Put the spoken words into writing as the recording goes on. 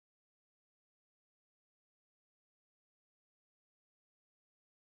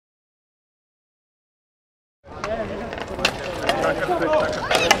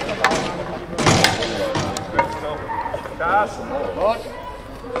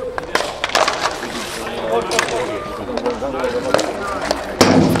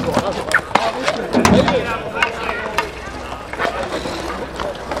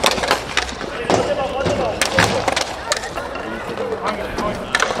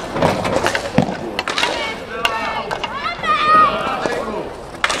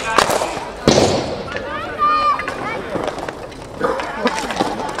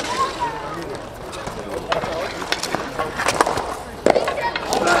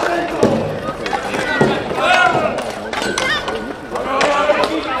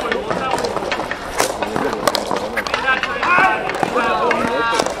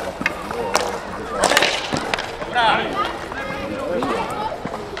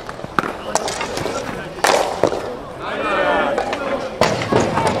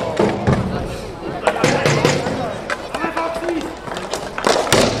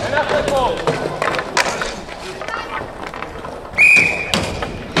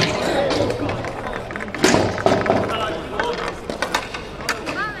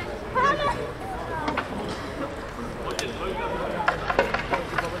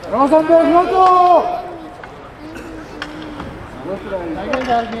Rozhodneš na to!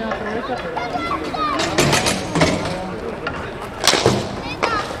 Legendárne na trojka.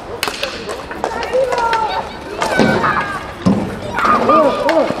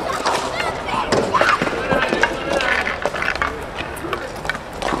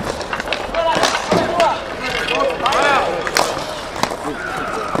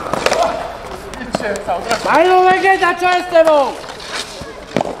 Majlo, legenda, čo je s tebou?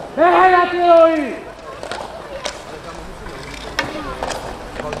 Nehaj na ty nohy!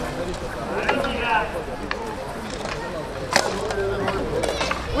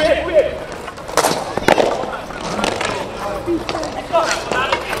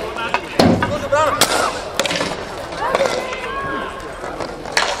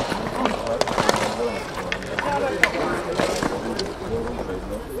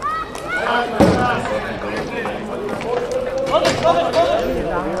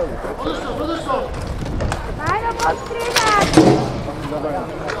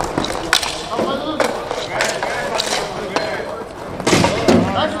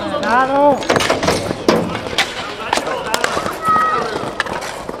 Áno!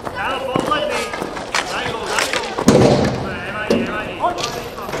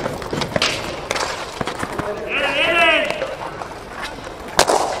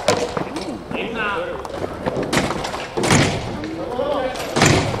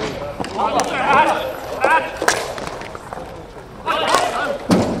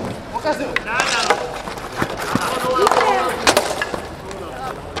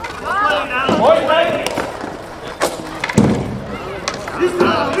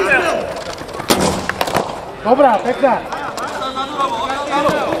 Dobrá, pekná.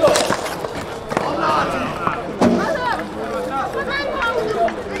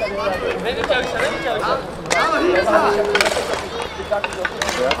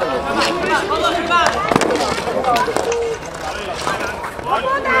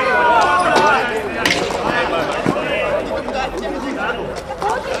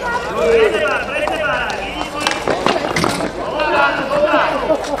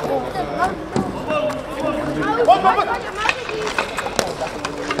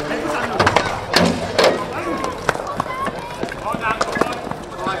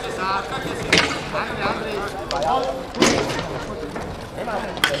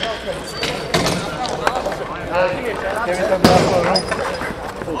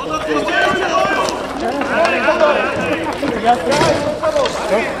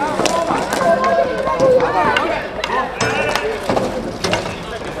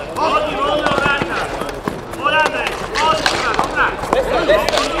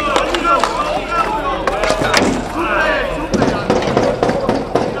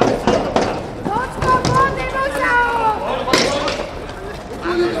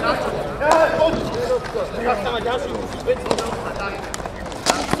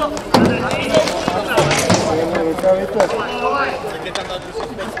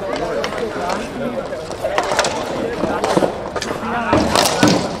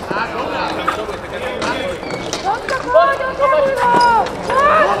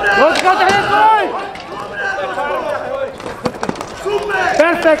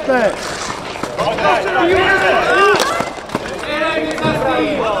 Perfektne!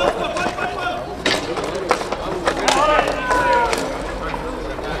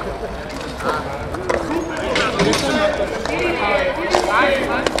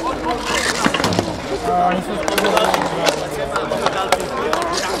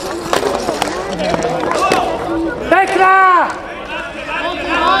 Pekná!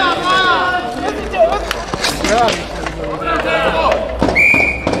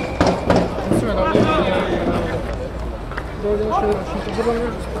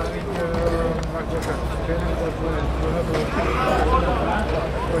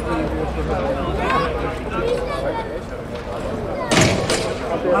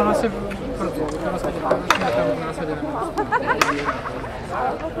 Pozor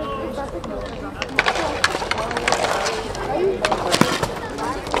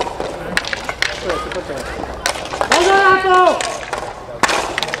na to!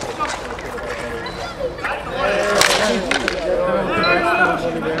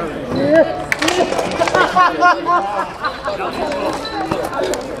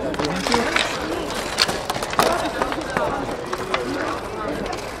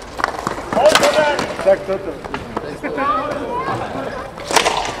 Tak toto.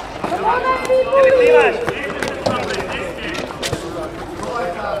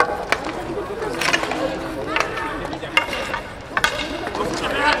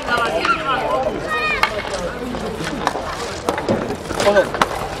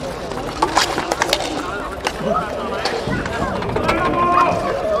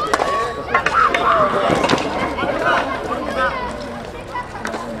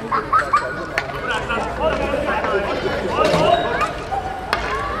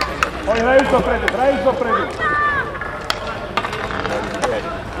 Oni hraju dopredu.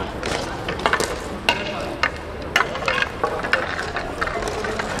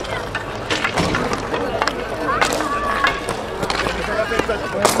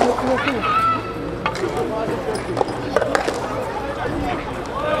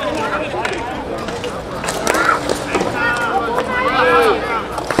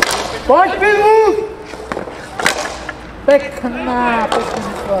 Pojď, Pitbulls! Pekná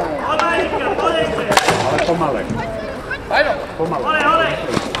stvar. Ale pomale. Ajmo! Pomale.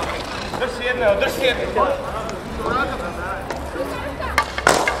 Drž si jedného.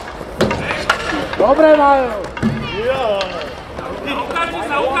 Dobre, Majo!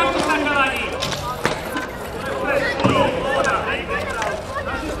 Ukážu sa, chalani!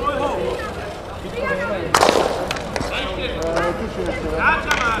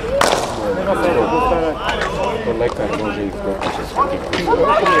 To lekár môže ísť do piče s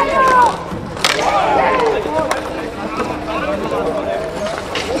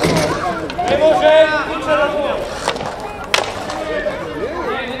Nemôže!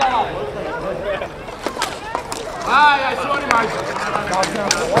 Aj, sorry, Majo!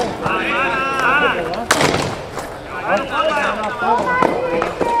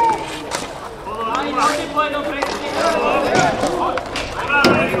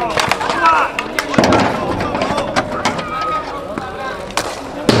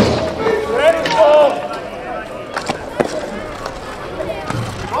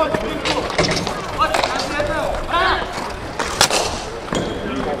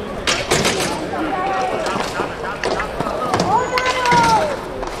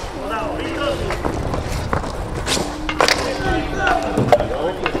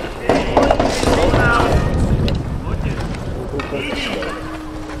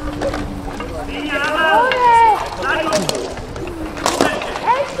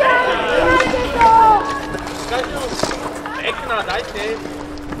 Pekná, dajte.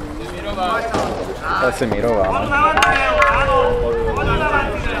 Semirová. Áno,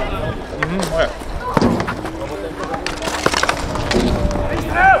 Moja.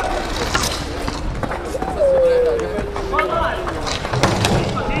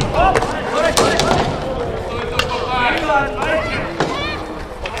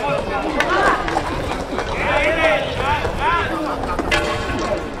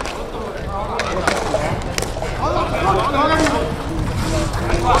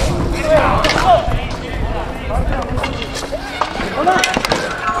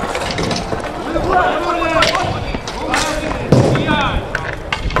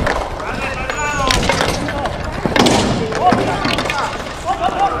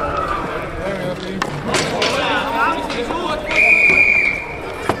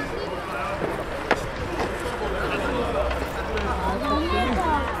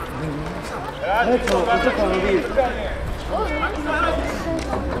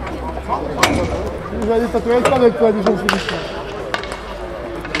 Já disse a tu, ele sabe que tu vai deixar o filho.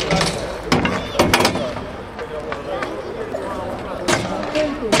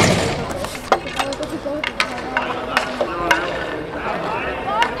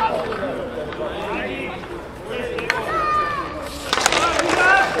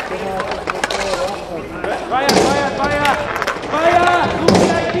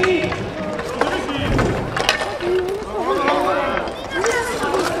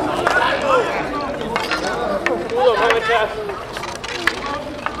 Máme čas.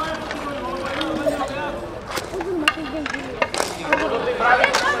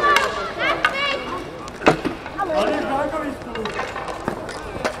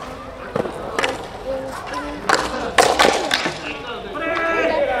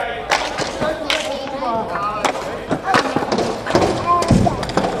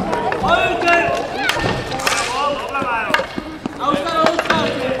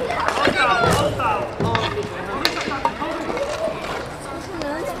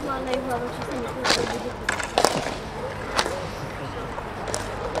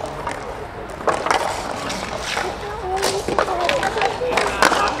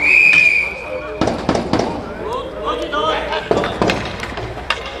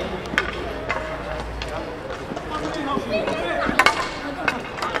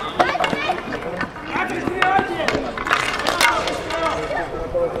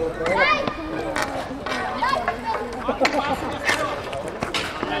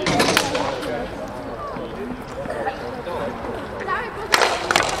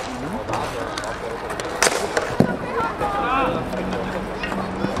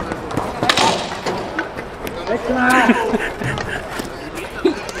 Pekná!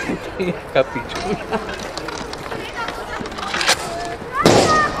 Kapičku.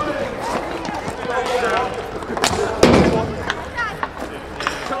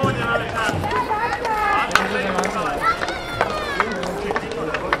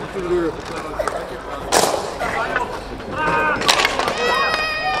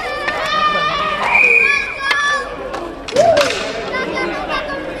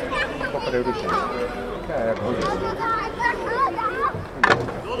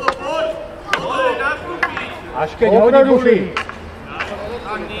 Až keď hodí buši.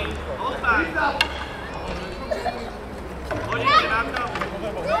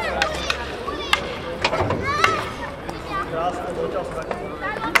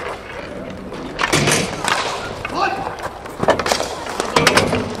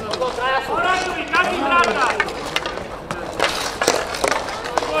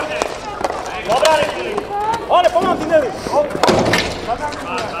 Ole, pomám ti Neli!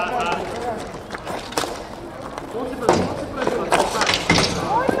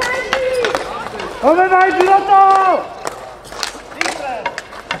 Pomevaj, Biloto!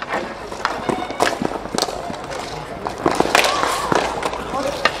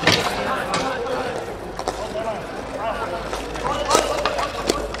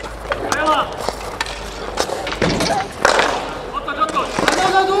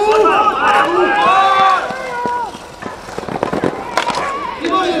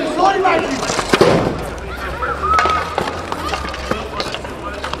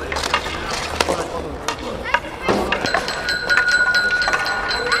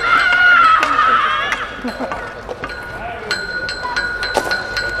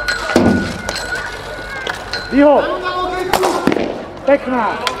 Iho!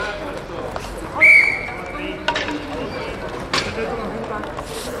 Pekná!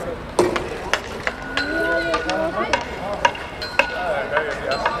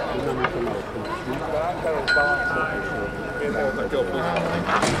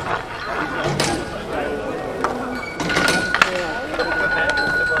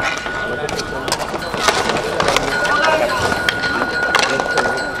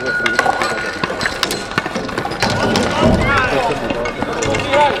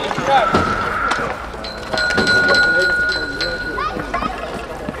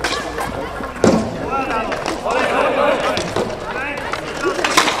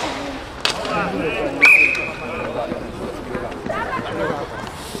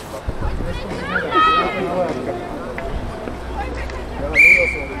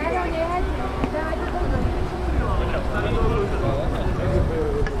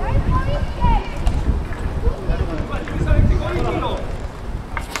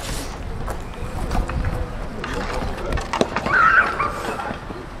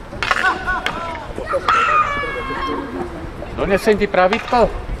 Donesem ti pravítko?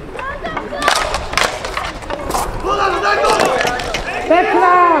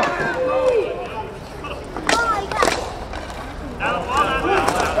 Pekná!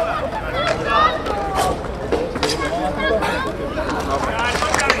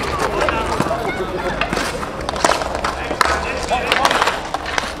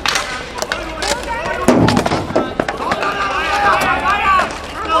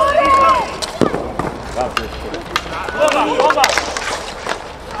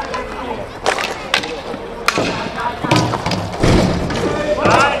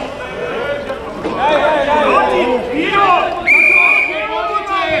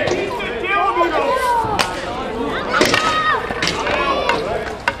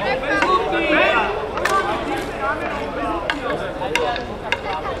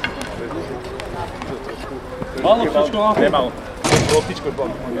 Mal loptičku, no? Nemal. Loptičku je bol.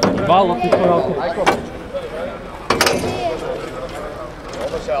 Mal loptičku, no.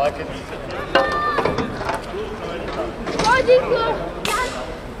 Hodinku!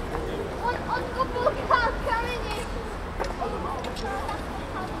 Odkopil kamene.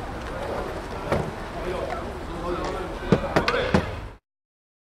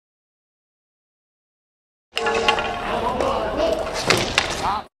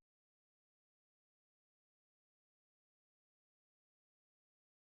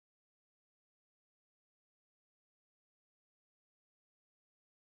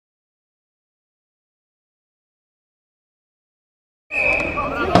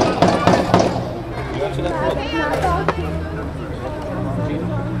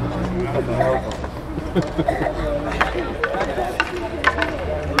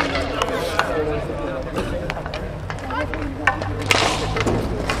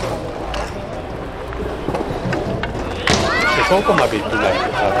 Koľko má byť tu na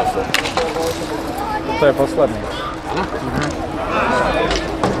zápase? To je posledný.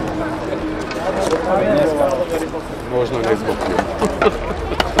 Možno nezbokne.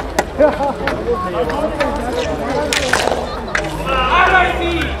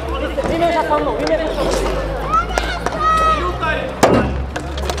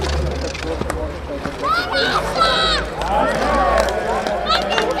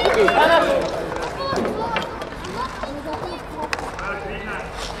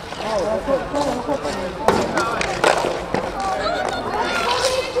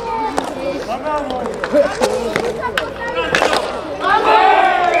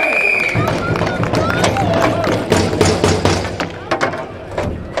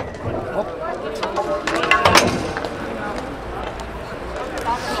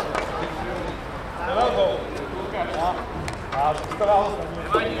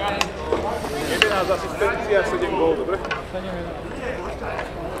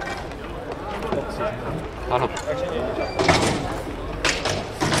 Áno.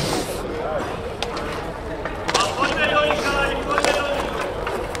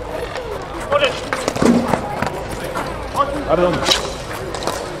 Pardon.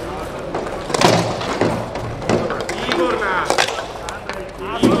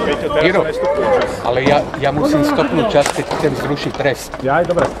 Jiro, ale ja musím stopnúť čas, keď chcem zrušiť trest. Jaj,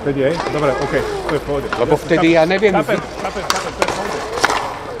 dobre, vtedy je. Dobre, okej, to je v pohode. Lebo vtedy ja neviem... Chápem, to je v pohode.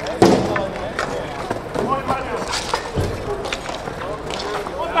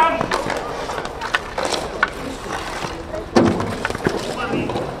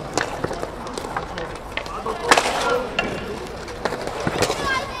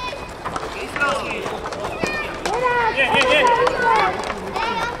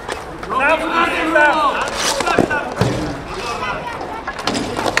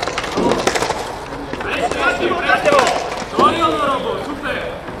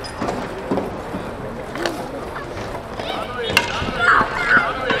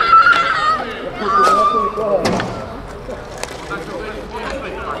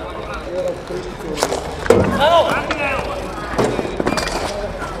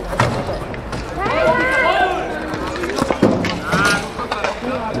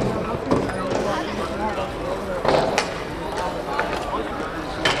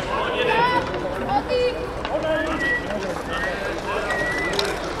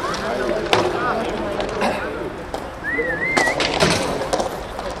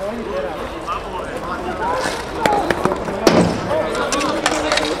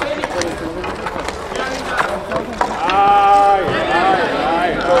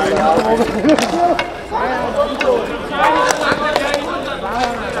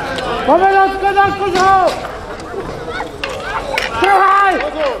 Pomenovské na kožou! Trhaj!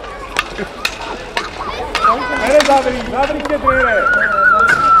 Zavrite dvere!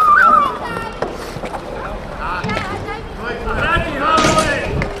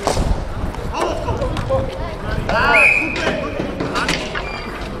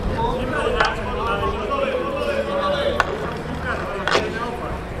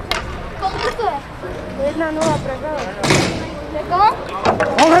 Koľko je? 1-0 pre Veľa. Čeko?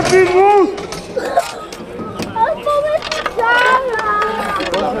 Ale Pitbulls! Ale povedz Záznam!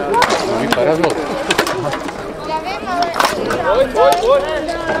 Vypadá zlo. Ja viem, ale... Poď!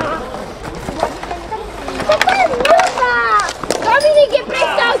 Toto je ľuba! Dominik je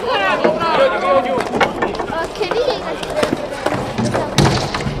prestávka! Kedy je ináč prestávka?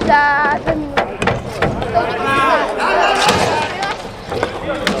 Za 2 minúty.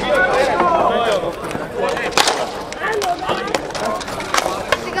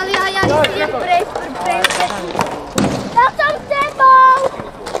 Ja som s tebou!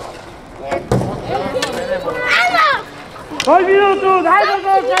 Áno! Poď minútu, daj do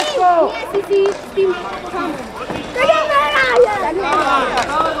toho všetko! Nie, si s tým sám. Tak ja nehrajem!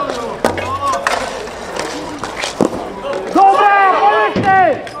 Dobre, poďte!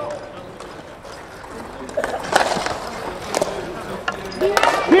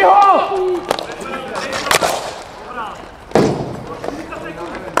 Vyho!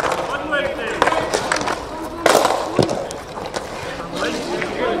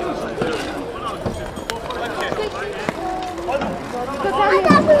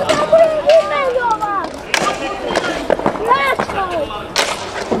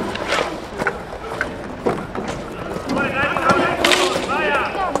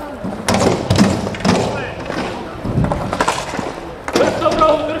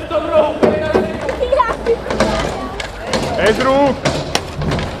 Ezru!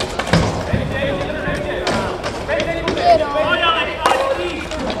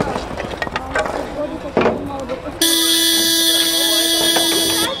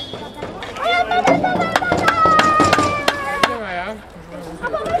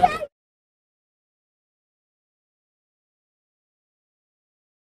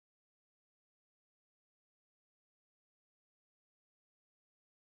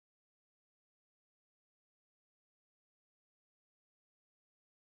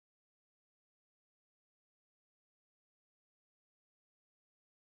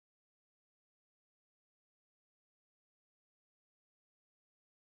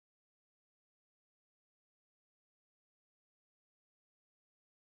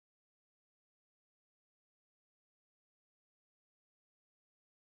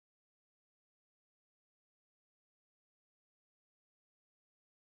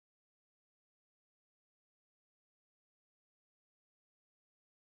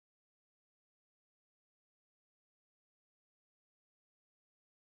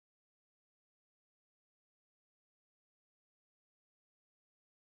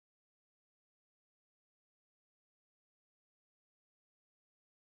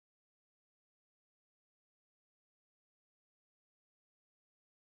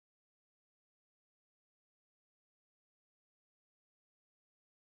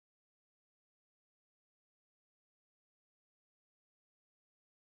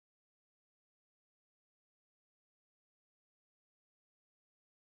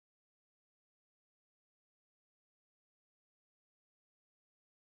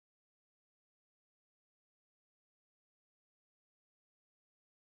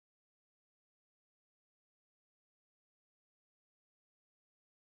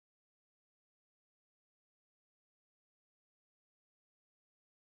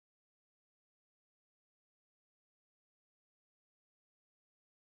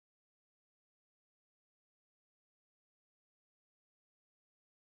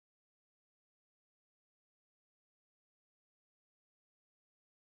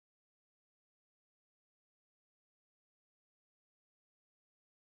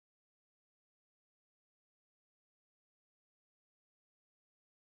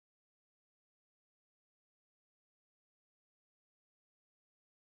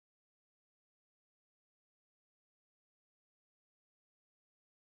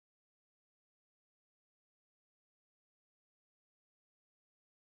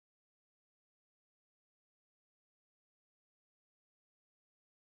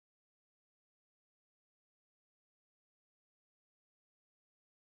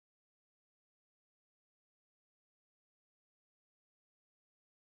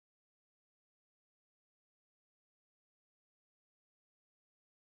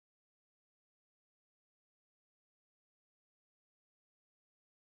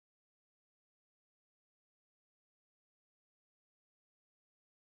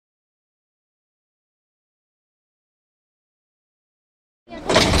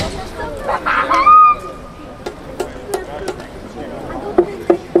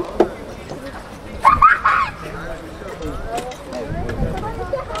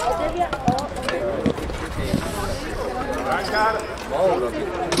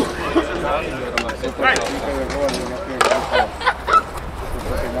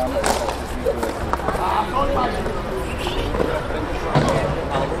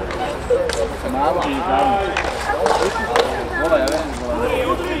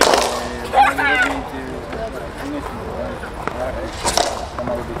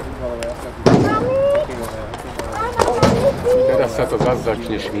 Teraz sa to zase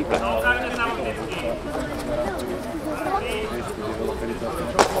začne šmípať.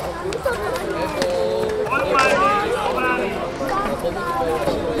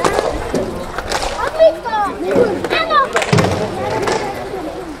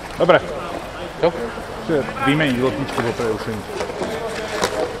 Dobre. Čo? Vymeniť loptičku do preušení.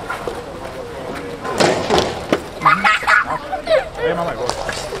 Ja mám aj gol.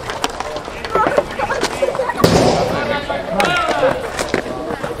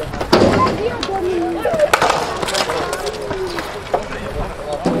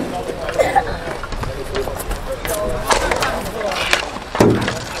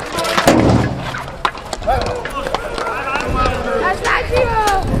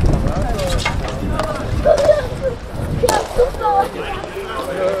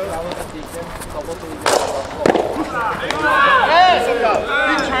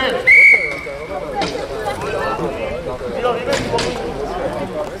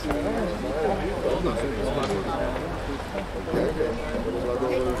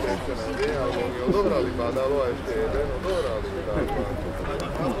 Odobrali, padalo a ešte jeden, odobrali.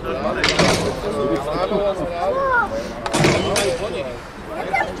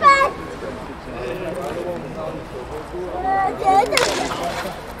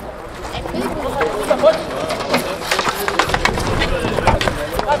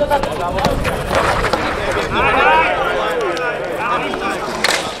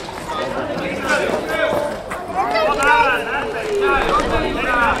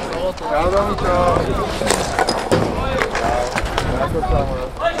 Čau, Domičo. Ako sa má?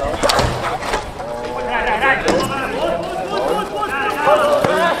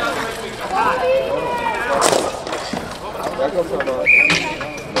 Ako sa má?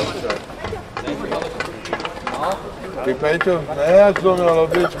 Ty Peťo, nejač do mňa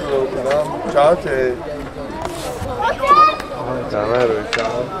lobičku, čaute. Kameruj,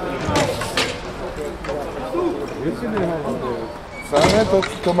 čau. Same,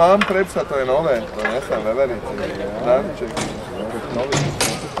 to mám predsa, to je nové, to nesem veveriť. Darček. Nový.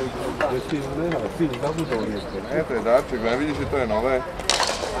 Nie, to je darček, nevidíš, že to je nové?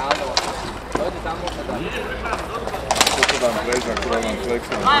 Áno. Toto dám prejsť, akurát mám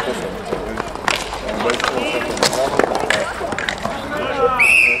flexom, toto som chcel, vieš. Mám bez toho sa to dám.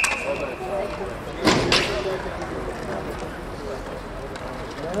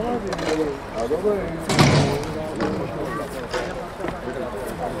 A dobre,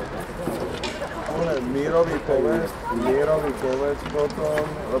 Mírový povec potom,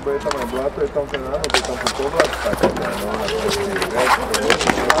 lebo je tam aj blato, je tam ten áno, je tam ten povlač taký, no, na všetci, viac, to je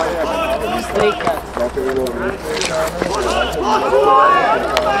vystrikať. Na to by bolo vystrikať,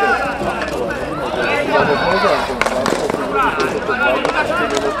 lebo poznám ten blato,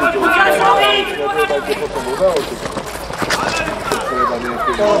 dajte potom udalosti, to treba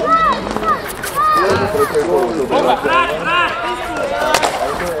niekedy, lebo preto je bolo to blato,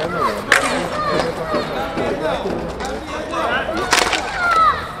 ale to je jedno,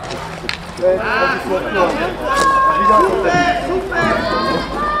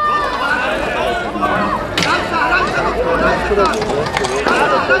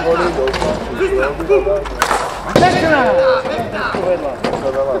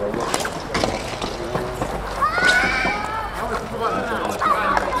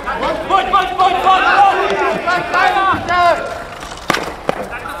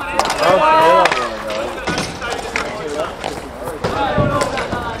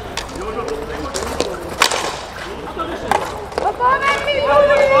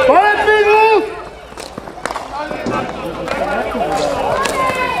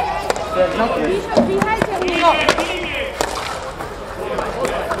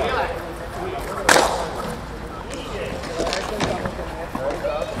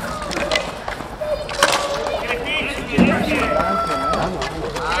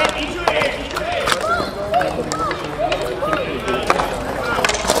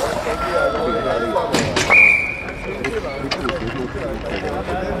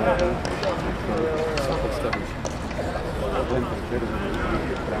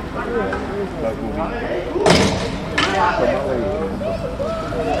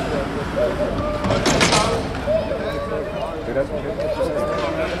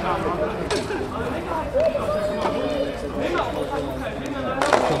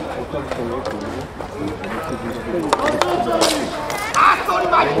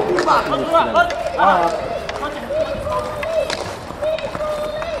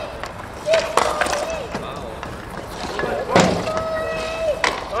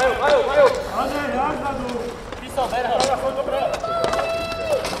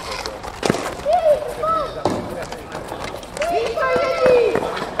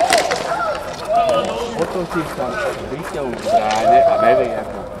 Potom si sa vyťahu v bráne a nevie,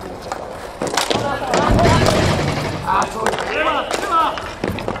 ako.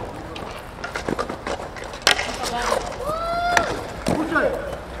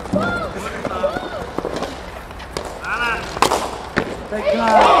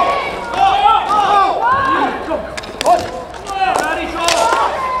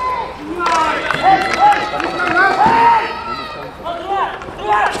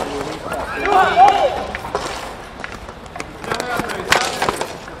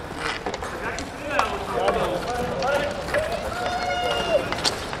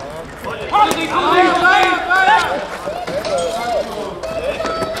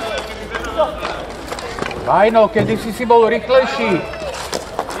 Vajno, kedy si bol rýchlejší.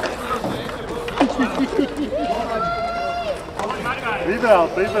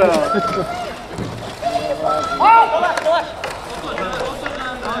 Pribral.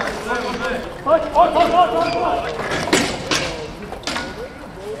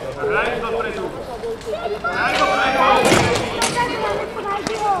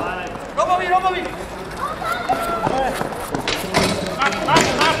 Robovi!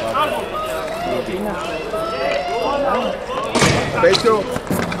 Peťo,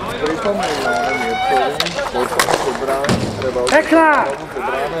 pripomínam Miercovi, potom po bráne treba Pekná! Po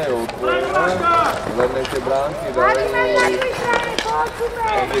bráne je otvorená, zadnej tie bránky dajú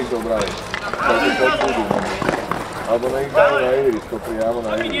ich dobrajú. Takže podpúdu. Alebo nech dajú na ihrisko, priamo na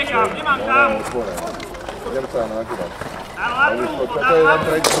ihrisko. Ona je otvorená. Idem sa nakúdať. Toto je len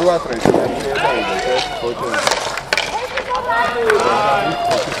druhá treť, to nie je jedna ide, to je poďme.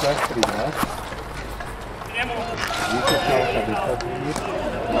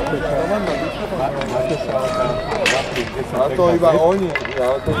 A to iba oni,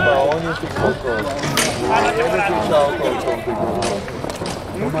 tých kokos. Nebezpečná okolo v tom tých kokos.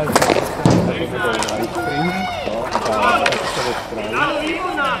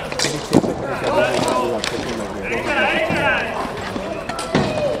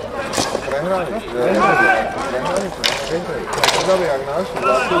 Prehrani. Podaví, jak naši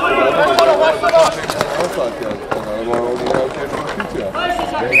zaplatia, lebo oni majú tiež určitia.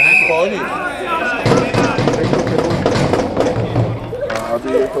 Koni. Aby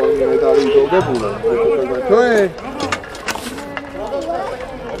to oni nedali do debule. Čo je?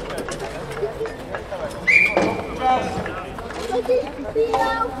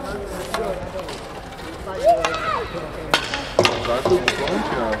 Zákon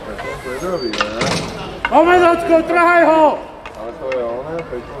končia, tak on zvedavý, ne? Omedočko, trhaj ho! Ale to je oné,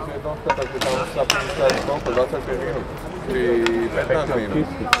 Pitbulls jednotka, takže tam sa píša koľko, 25 minút. Či 15 minút.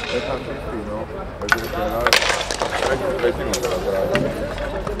 15 čistý, no. Takže ešte nedáme. Tretinu teraz hrajú.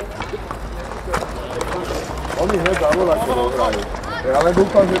 Oni hneď zavolá, keď dohrajú. Ja len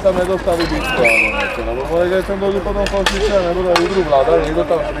dúfam, že tam nedostali bičko alebo niečo, lebo môže, keď som dojdu potom končičia, nebude udru vládať, niekto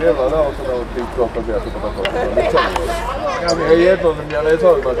tam šlie vládal, on sa dal bičko, to by ja to potom končičia. Ja mi je jedno, mňa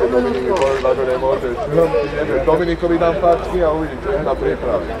nezaujíma, že Dominik mi povedal, že nemôžeš. Dominikovi dám páčky a uvidíte, na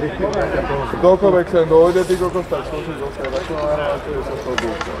prípravi. Kdokoľvek sem dojde, ty kokos, tak skúsiš zostať takú nahrávať, že sa to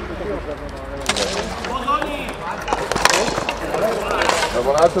dúfam. Lebo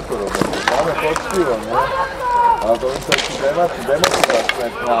na čo to robíme? Máme poctivo, ne? Ale to im sa ešte demotivačné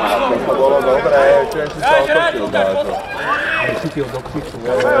snáha, to sa bolo dobré, čo si sa otočil dáto. Si ti ho do kviču.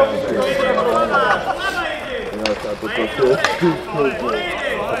 Ja sa to počul.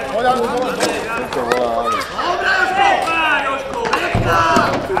 To voláme.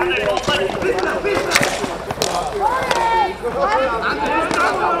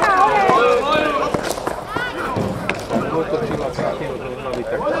 Otočila sa tým do hlavy,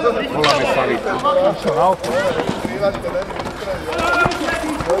 tak voláme Savicu. Čo na oko?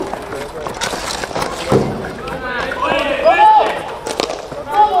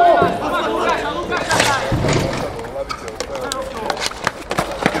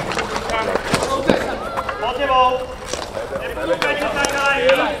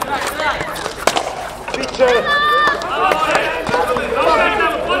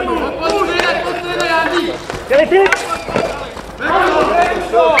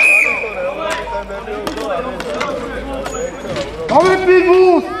 Máme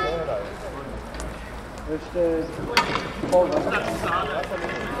Pitbulls! Ešte...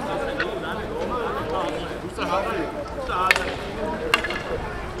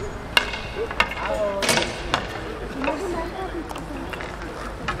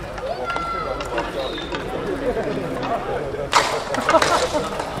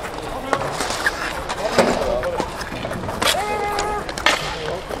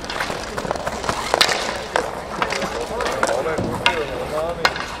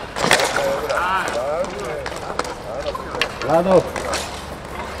 Rado.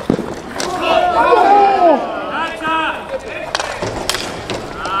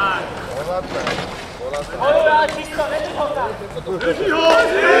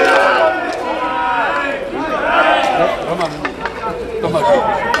 Roman, Tomáš.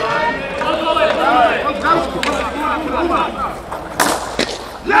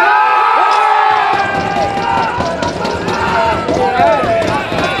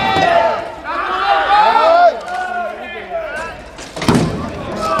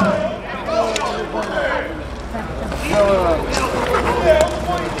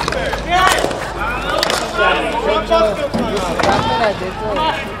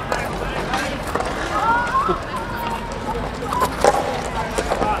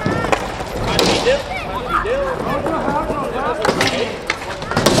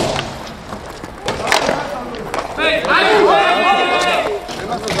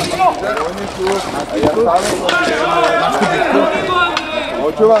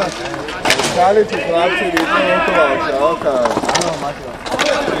 Počúvaš? Stáli si chlapci, vyprovokoval Šalka. Áno, Mateo.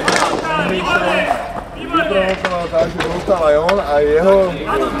 Vyprovokoval tak, že dostal aj on, aj jeho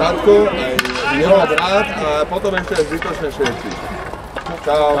tatko, aj jeho brat a potom ešte aj zbytočné všetci.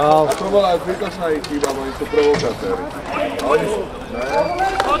 Čau. A to bola zbytočná ich chyba, oni sú provokatéri. A oni sú... Ne?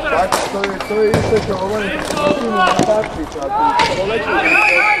 Tak, to je isté, čo hovorím, že sú tým napádky, čo a tí povečujú.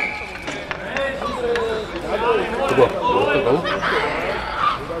 Kubo, gol?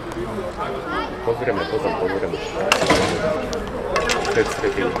 Pozrieme, pozrieme. 5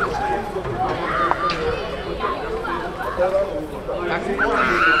 stretín.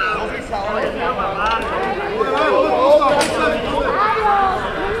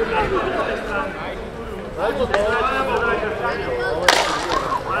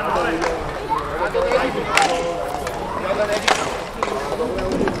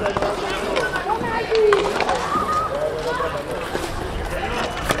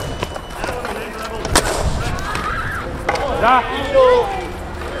 Da!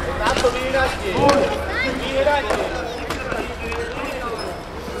 Tanto vyhrajte!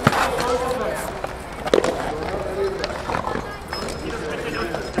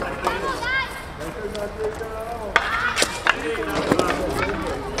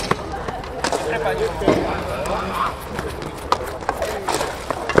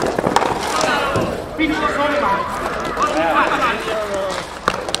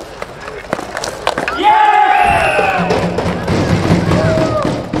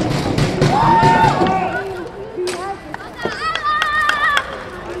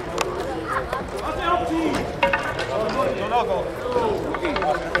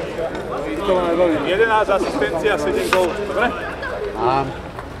 Asistencia, 7 gól, dobre? Áno.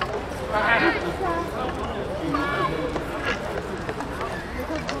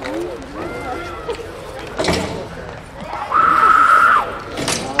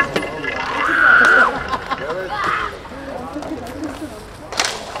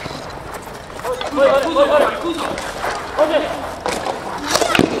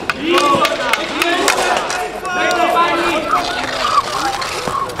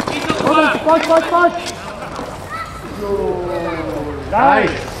 Poď! Daj!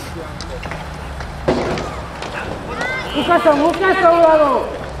 Lukáš sa uľavo!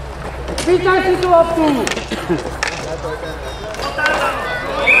 Pýtaj si tú loptu!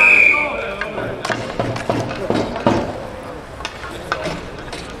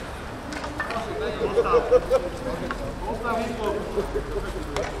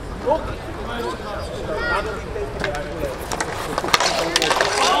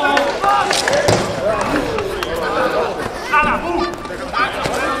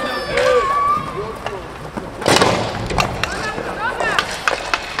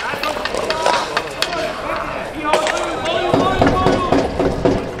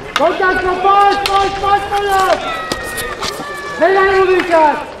 Koťačko, poď! Nedaj mu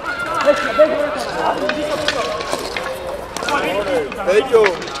vyčať! Peťo,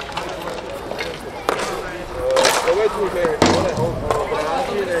 povedz mu, že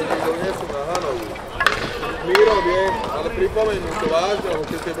bránčine donesú na Hanovu. Miro vie, ale pripomeň mu to vážne, lebo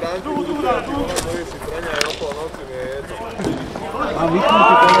keď tie bránky budú teda ti volať, boje si pre ne aj o pol noci, nie je to. Mám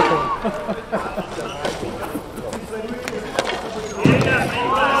vypnutý telefón.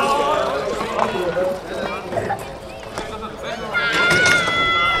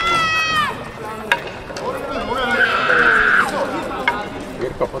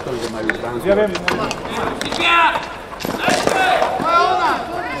 Jirko, potom, že majú bránku. Ja viem.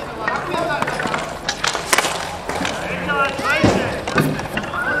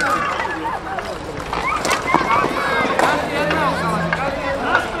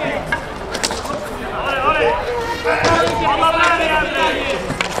 Vamos!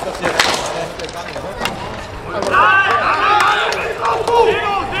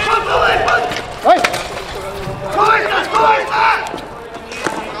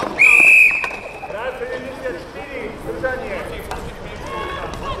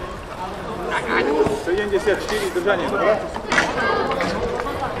 84 držanie, dobre?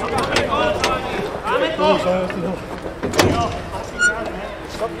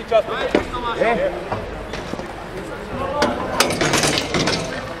 Stopný čas.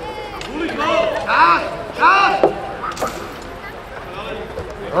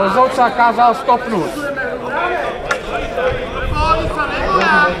 Rozhodca kázal stopnúť.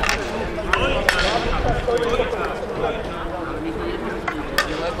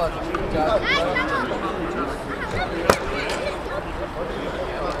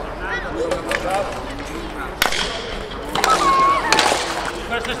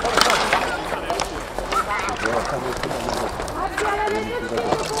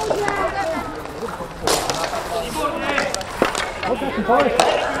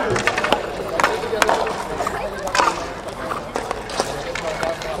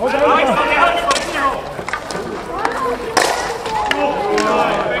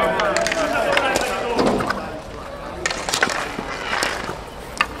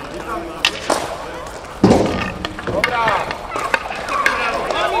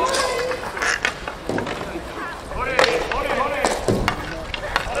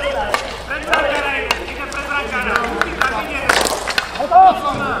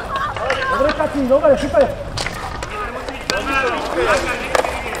 Dobre, super.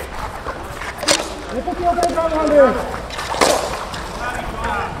 Nepotí obrezám, Andrej.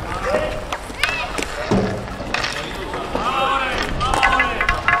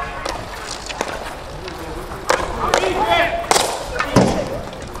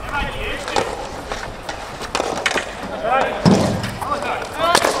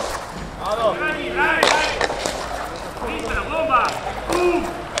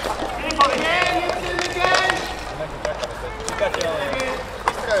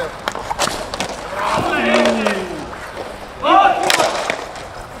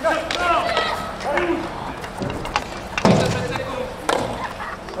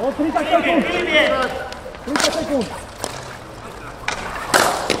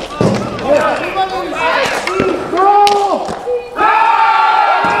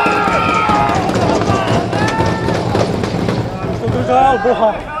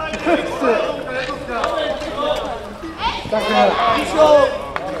 Boha. Tak je.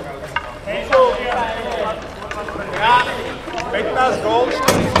 15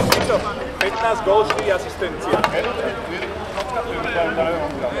 gól, 4 asistencia.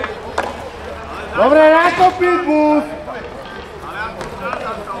 Dobre, Rako, Pitbulls.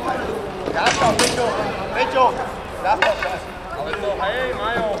 Zastav, Peťo, zastav sa. Ale to, hej,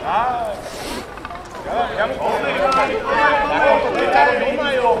 Majo. Ja mu poviem, ako to Peťarom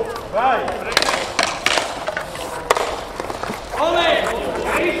nemajú. Vaj. Ole,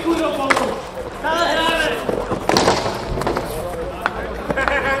 risku do polu. Stále hráme.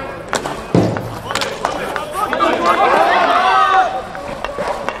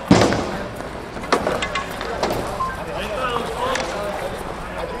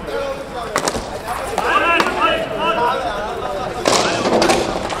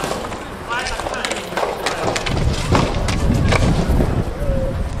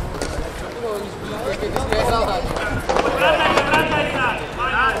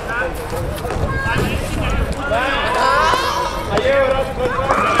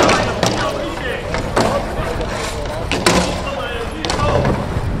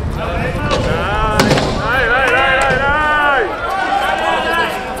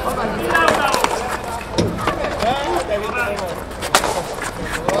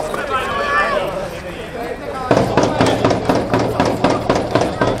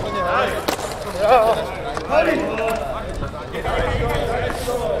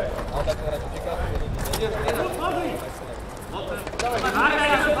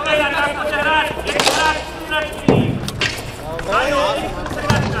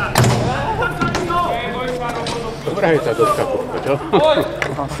 Dobrá je tá doska, čo?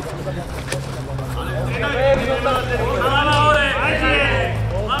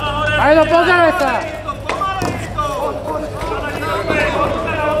 Ajdo, pozrieme sa!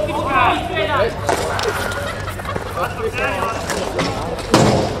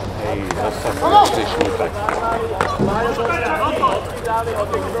 Hej, zasa musíš šúpať.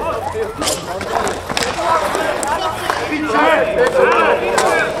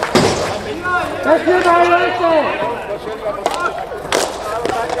 Pekne dajte!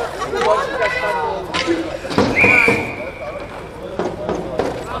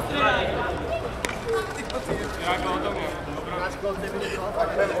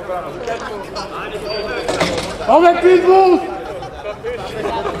 Ove Pitbulls!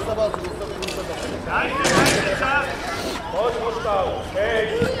 Poď, postav.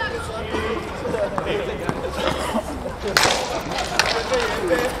 5, 4,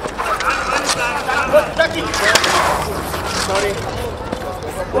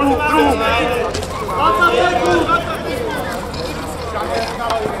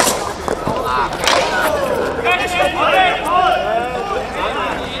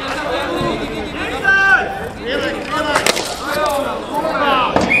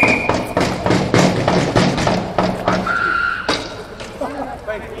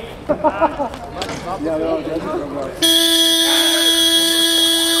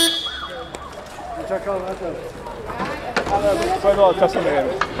 Čakal na to. Ale sledoval časom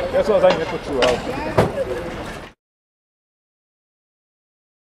neviem. Ja som vás ani nepočúval.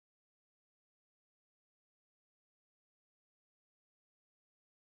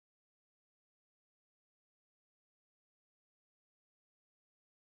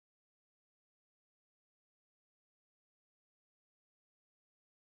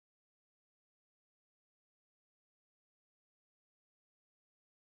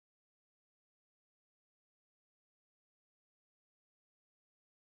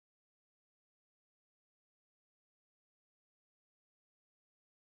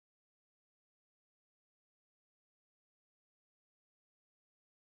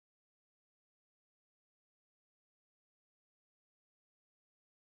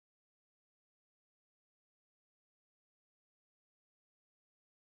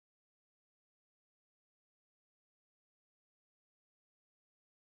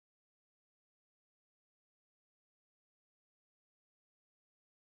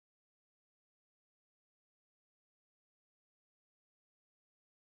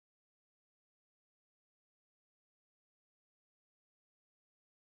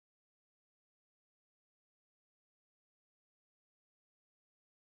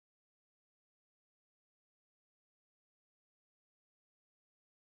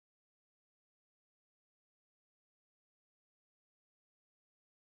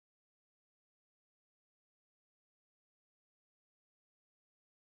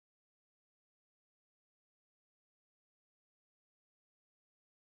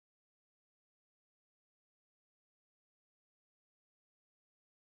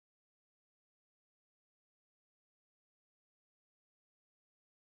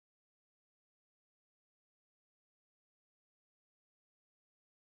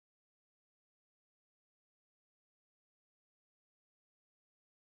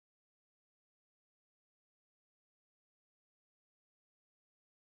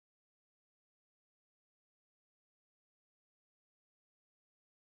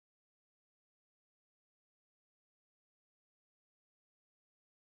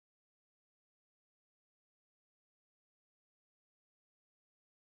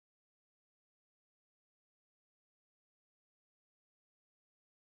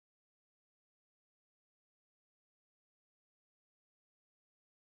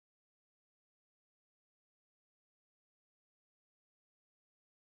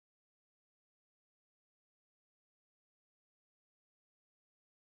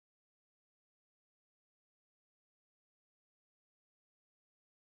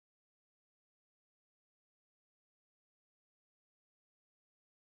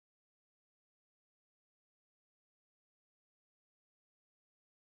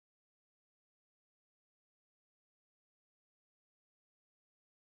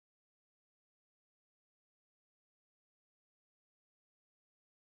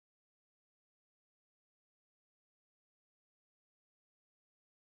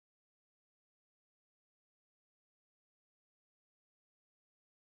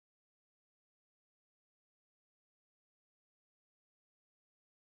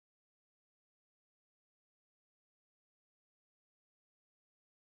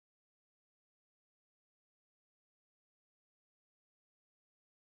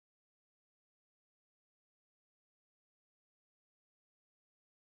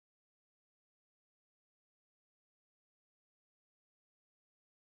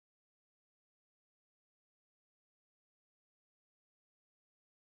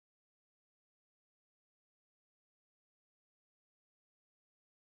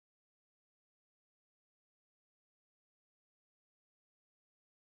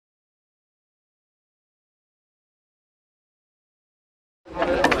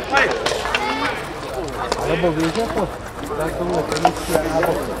 Alebo vieš ako? Tak to bude komisia na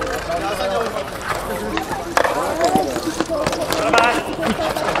bok.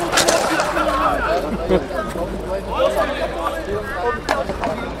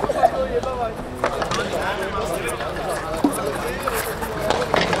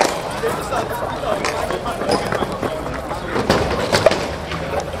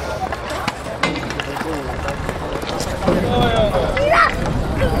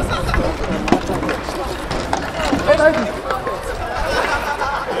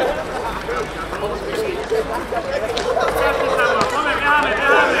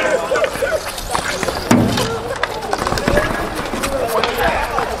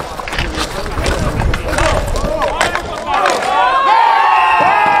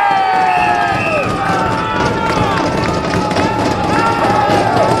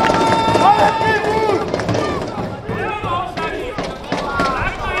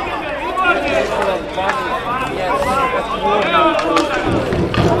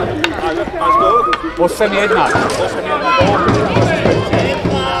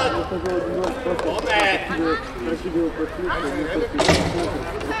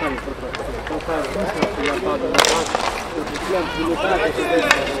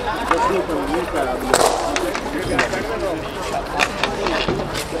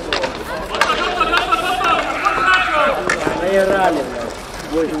 Наиграли,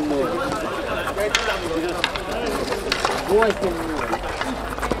 боже мой. 8-0.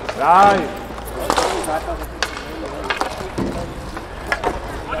 Daj!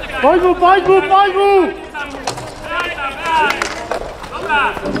 Poď mu!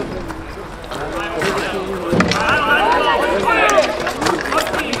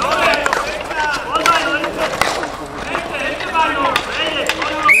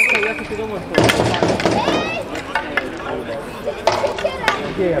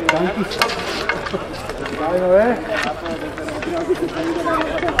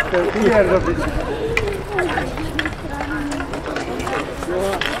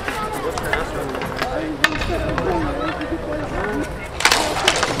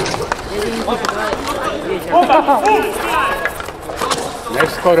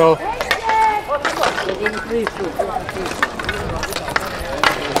 Neskoro.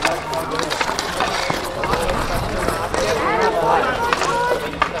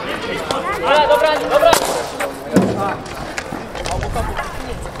 Dobra.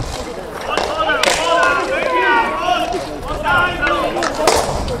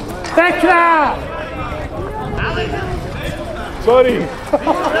 Pekná! Sorry.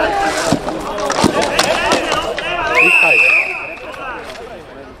 Dýchaj.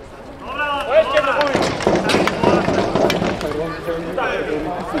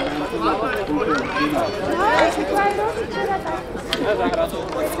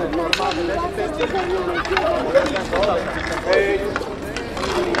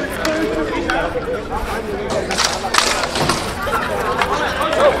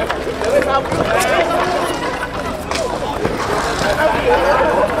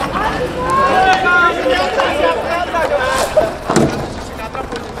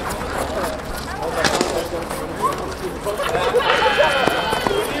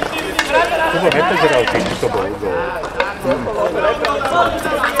 To nepozeral, keď to bol gól.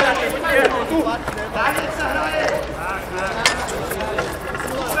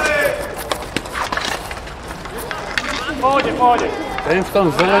 Pôjde. Ten v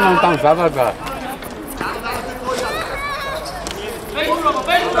tom zelenom tam zavadza.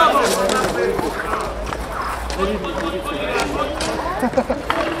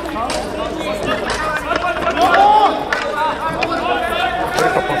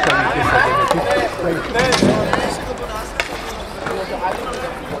 Preko posledných 10 minút.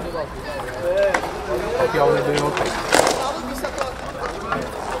 Pokiaľ nebude opäť.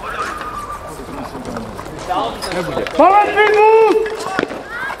 Nebude. Máme Pitbulls!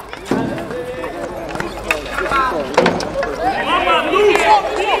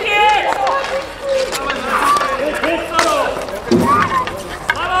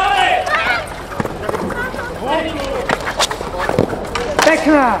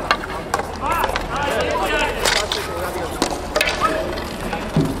 Pekná!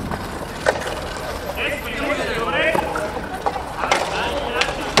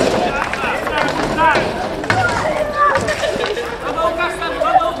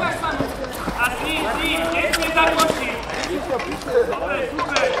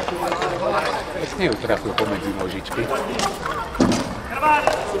 Presne ju trafil pomedzi nožičky.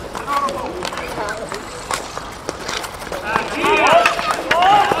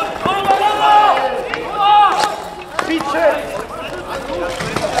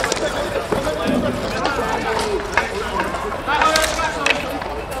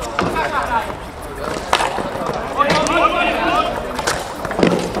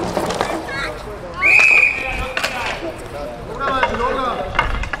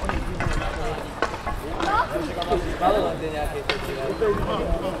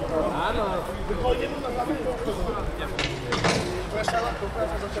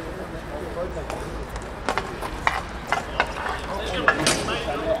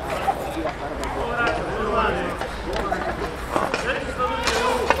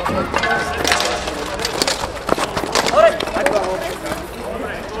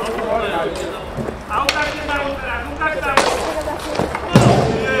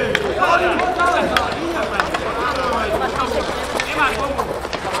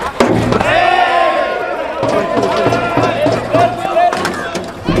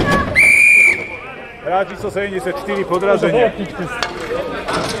 Číslo 74 podrazenie.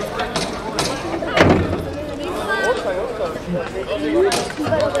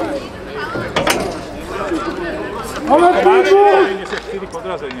 Pitbulls! 94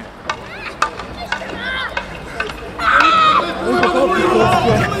 podrazenie.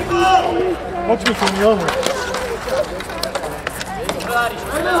 Počuj som Jonu.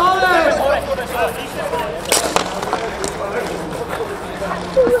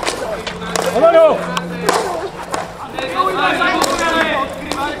 Hľadaj!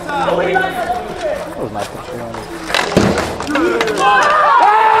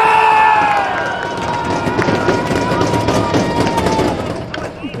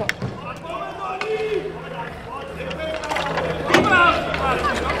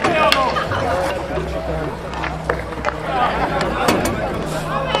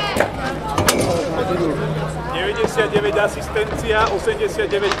 Asistencia,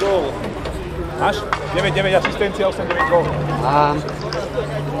 89 gól. Máš? 9 asistencia, 89 gól. Mám.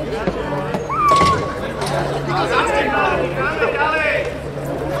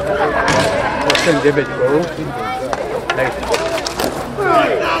 Osem, 9 gól.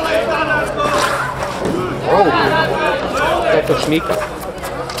 To šmíka.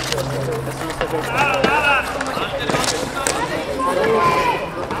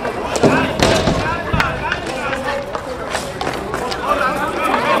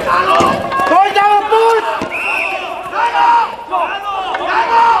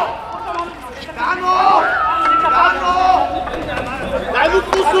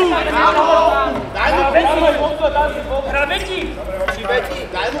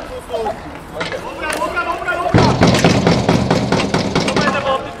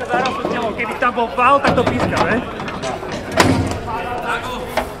 Keby tam bol faul, tak to píska, ne?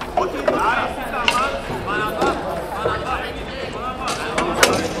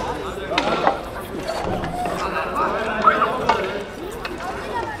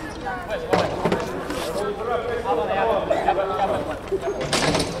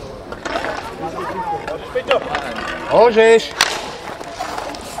 Môžeš.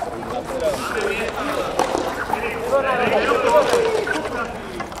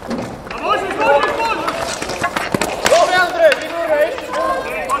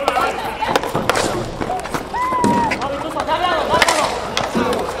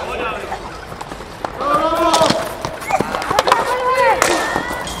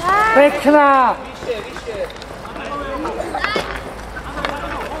 Pekná!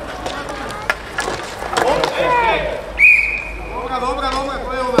 Dobra,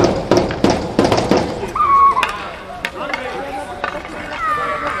 play-over.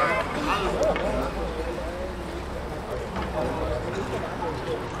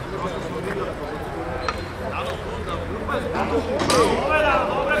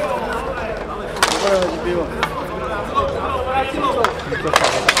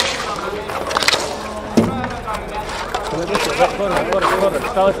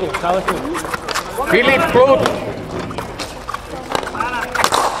 Filip, kľud!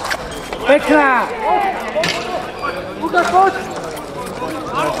 Pekná! Lukáš, poď!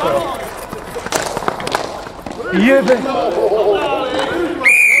 Jebe!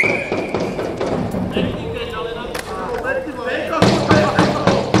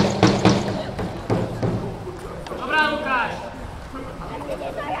 Dobrá, Lukáš!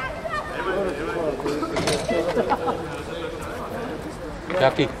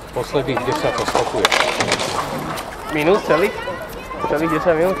 Jakých posledných 10 to stopuje? Minút celých? Celých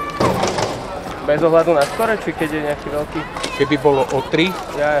 10 minút? Bez ohľadu na skore, či keď je nejaký veľký? Keby bolo o 3,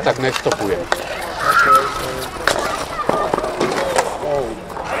 tak nestopuje.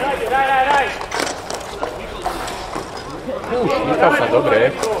 Daj! Nechal sa dobre.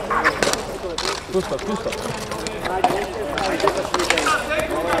 Skús to.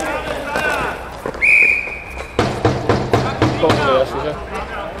 Koľko je asi, že?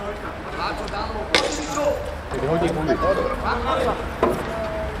 Keď hodí buli.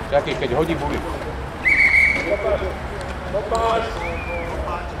 Jaký, keď hodí buli.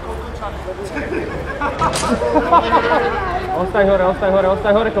 Ostaň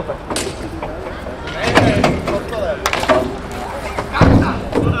hore, kope.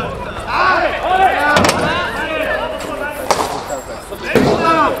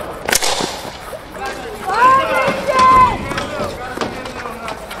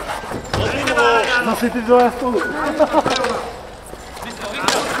 Zase ty dvoja spolu.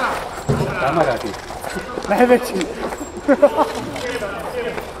 Kamaráti. Najväčší.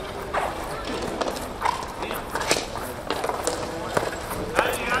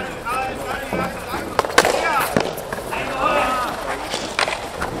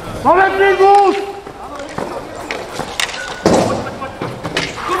 Máme Pitbulls!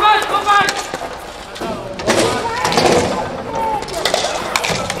 Kopáč!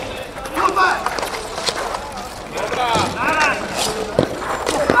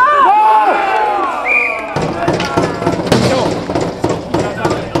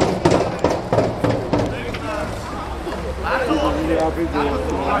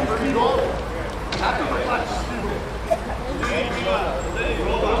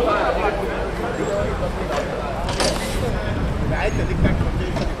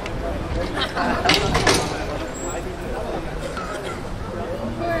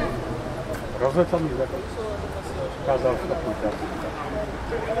 Môže som ísť, ako kázal stopnúť.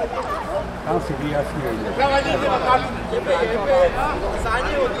 Tam si vyjasnil.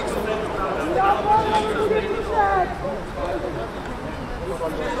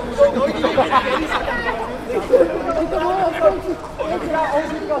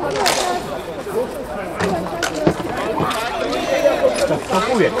 Tak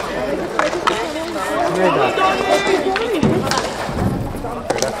stopuje. Nedá.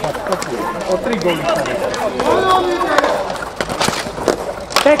 Tak sa stopuje. O 3 góly sa nedá.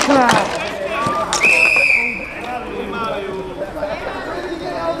 Pekná!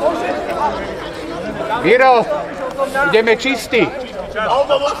 Miro, ideme čistí.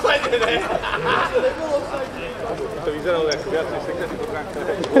 To vyzeralo ako viacej sekretný podránka.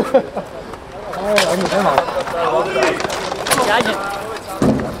 Ani nemal.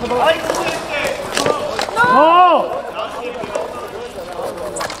 No!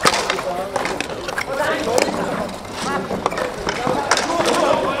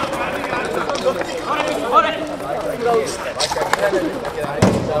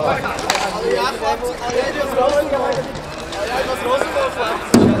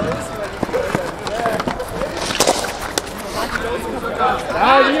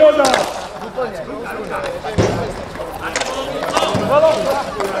 Aj, výhoda!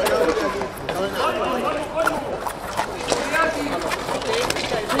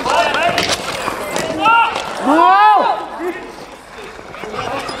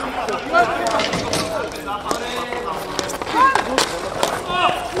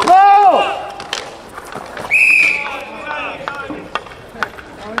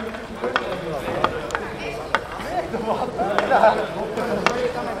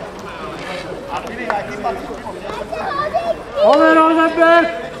 Over, Rosenberg!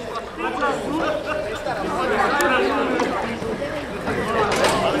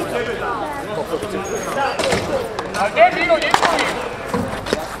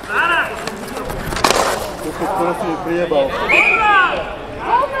 Skoro si mi prijebal.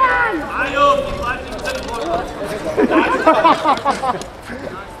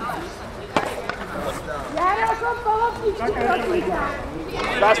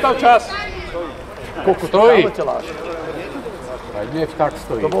 Zastav čas. Koľko stojí? Aj nie tak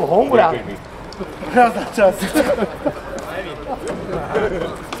stojí. To bol home run. Raz na čas.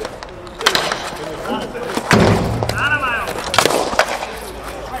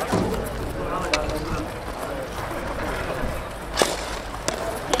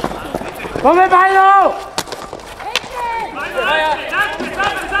 Come Bajno!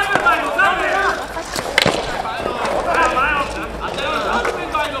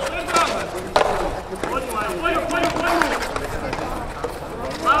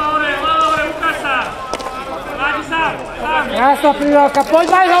 Krásna prírávka, poď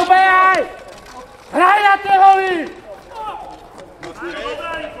Bajno, behaj! Hraj na tie holy!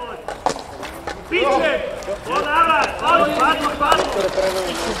 Piče! Poď návrať! Poď!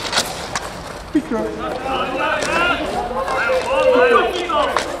 Pičo.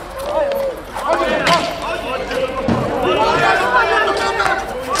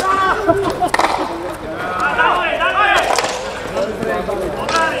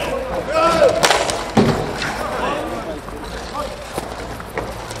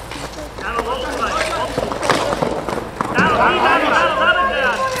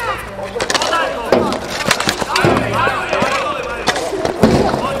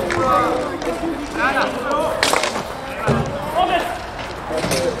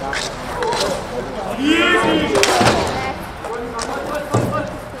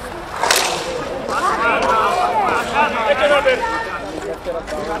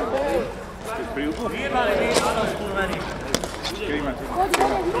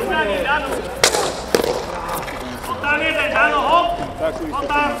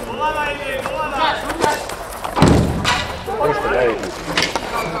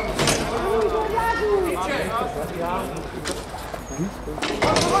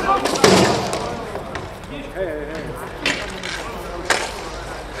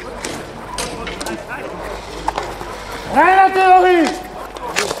 Hraj na tie holy!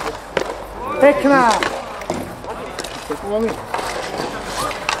 Pekná!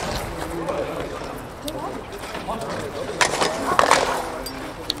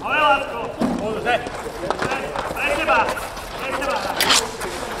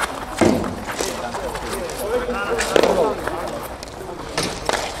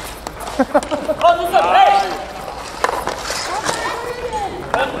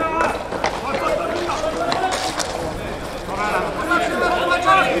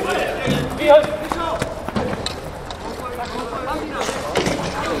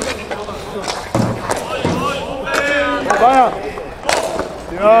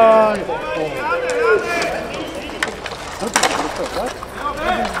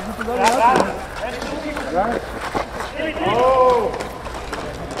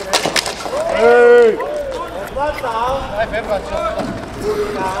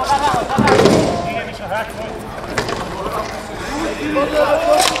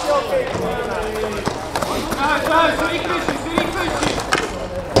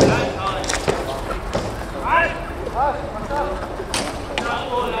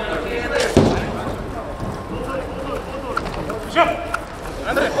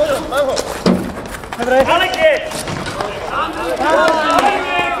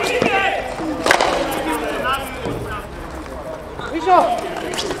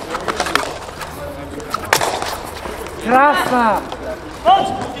 Krásná!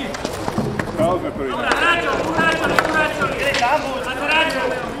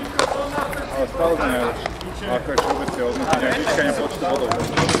 Ale stále to najlepšie. Ako je všeobecne hodnotenie a získanie počtu bodov.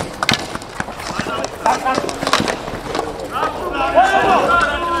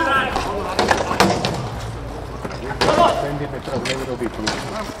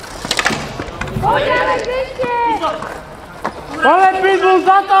 Pole Pitbulls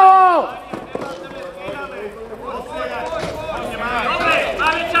za toho!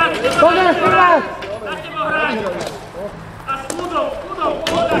 Poďme, Šurák!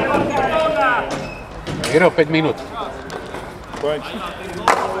 Hero, 5 minút. Konečne.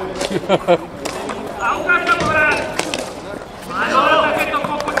 A ukáž sa mu hrať! Áno, takéto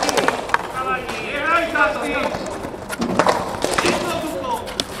pokočiny. Nehraj sa s tým. Jednoducho.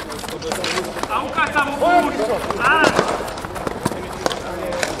 A ukáž sa mu kúč. Áno.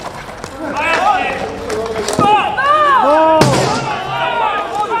 Zajasne.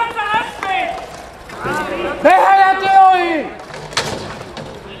 Ukáž sa naspäť. Behaj na tie nohy!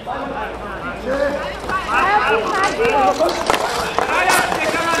 Zajasne,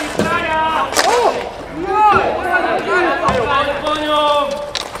 kamani, zajasne.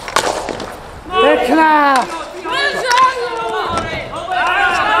 Pekná!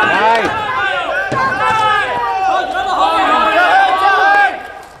 Aj!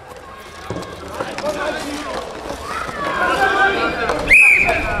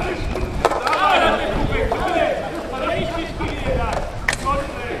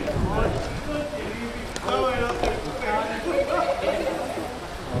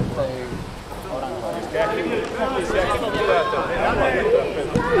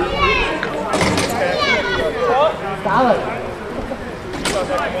 Stále!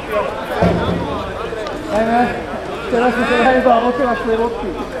 Ajme, teraz som sa hejbal, motivač tej vodky.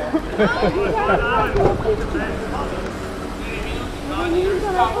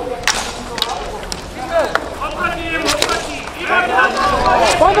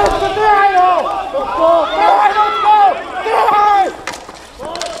 Poď Docko, trhaj ho! Trhaj Docko! Trhaj!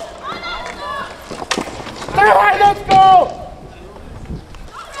 Trhaj Docko!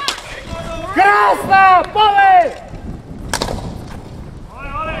 Krásna! Povedz!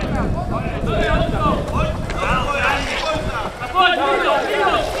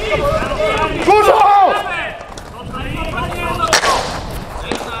 Kužo!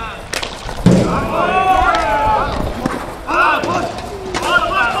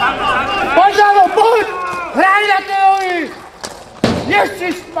 Poď za mnou, poď! Hraj na tie nohy!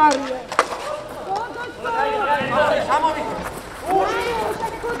 Ježišmarja!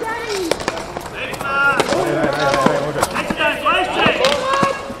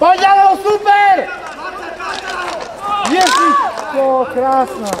 Poď za mnou, super! Ježiš! To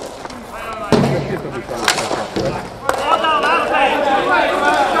krásna!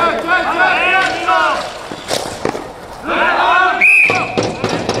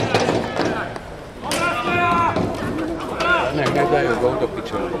 Nech nedajú gól do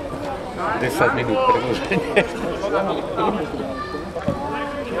piče, 10 minút predĺženie.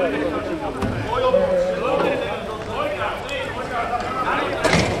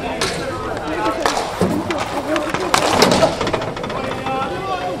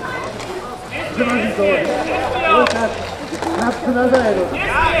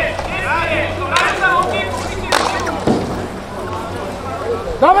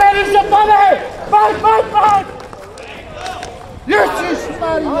 Dobre, Ríšo, poď! Poď, poď, poď!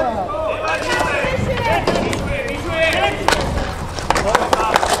 Ježišmarja!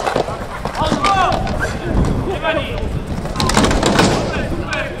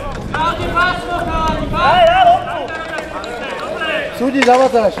 Súdi,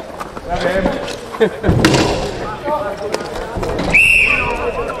 zavádzaš. Ja viem.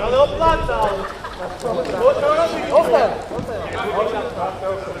 Ale oplácal. Čo robíš?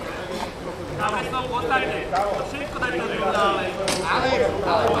 Dáme to potajte. Všetko dajte do ďalej.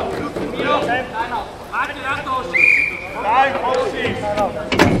 Miro, máte na to už. Daj, chlopci.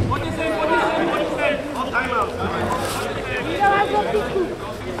 Poďte sem. Od time out. Miro, máš loptičku.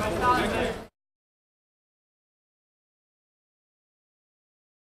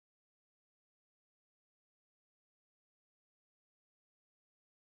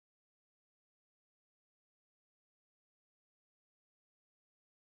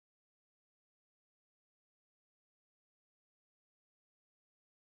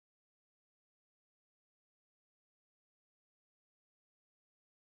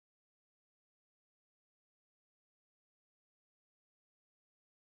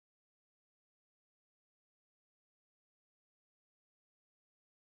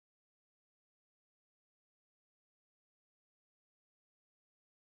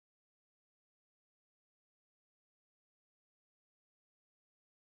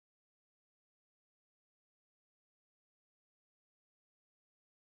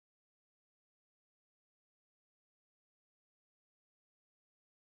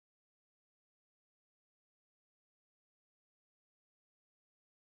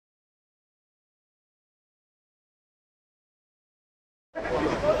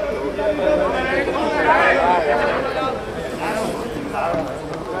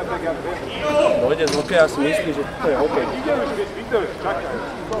 Dojde z hokeja si myslí, že to je hokej. Vítor, čakaj.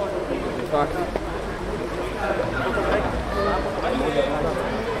 Fakt.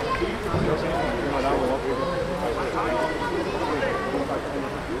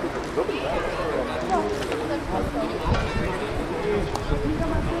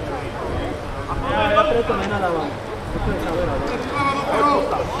 Ja preto nenadávam.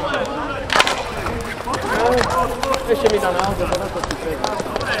 Ešte mi dá naozaj, to na to si čekám.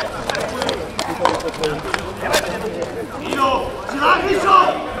 Miro, šláhni čo!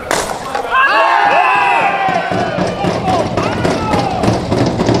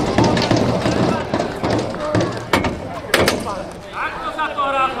 Ako sa to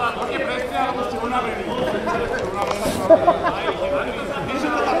hrá, chlap? Poďte presne, alebo ste unavení.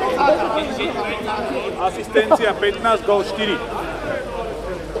 Asistencia 15, gól 4.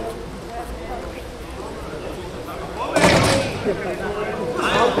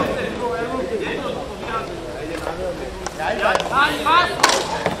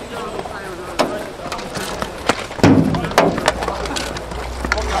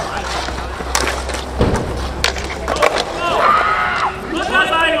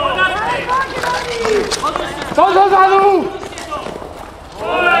 To dozadu!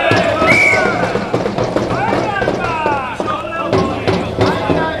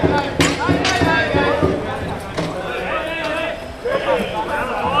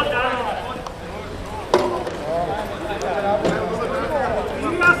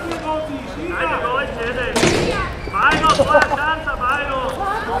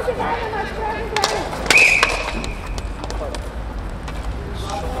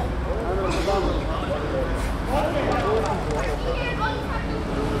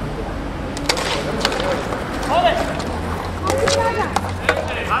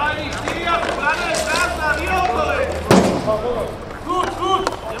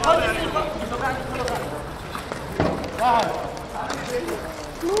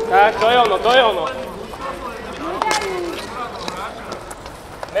 Tak, to je ono.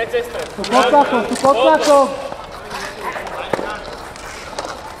 Ne ceste. Tu pod tlakom.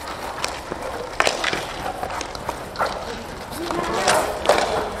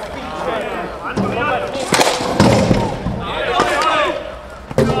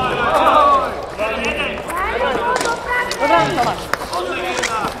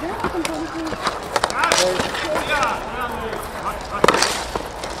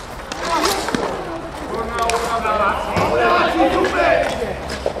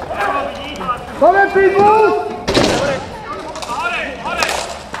 Come Pitbulls!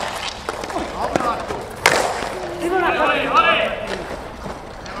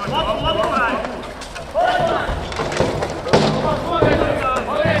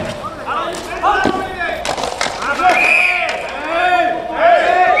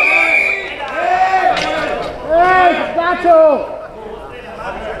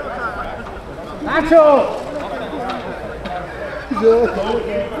 Nacho!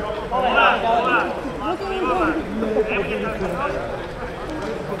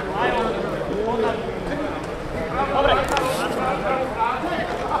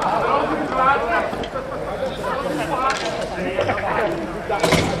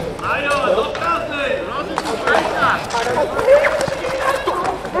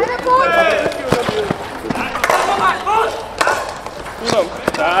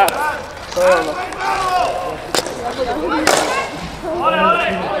 Tak.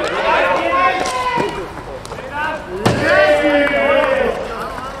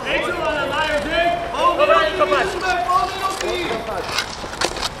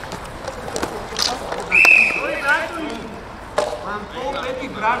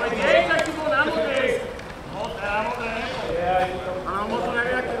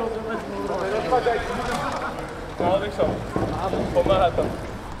 Pomáha to.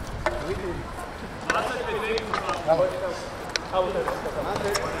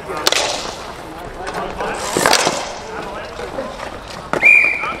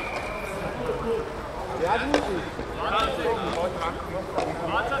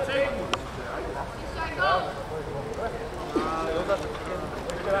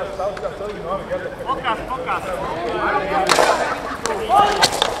 Pokaz, pokaz.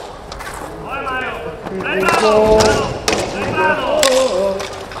 Oj, Mario.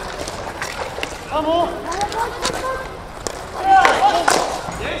 Vamos.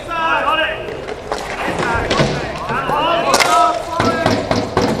 Desaj, hore. Desaj, hore.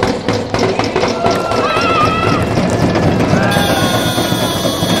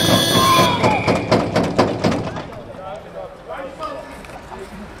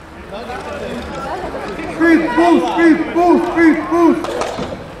 Pitbulls!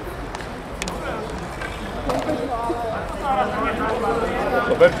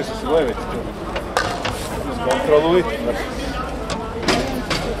 Zoberte si svoje veci. Skontroluj.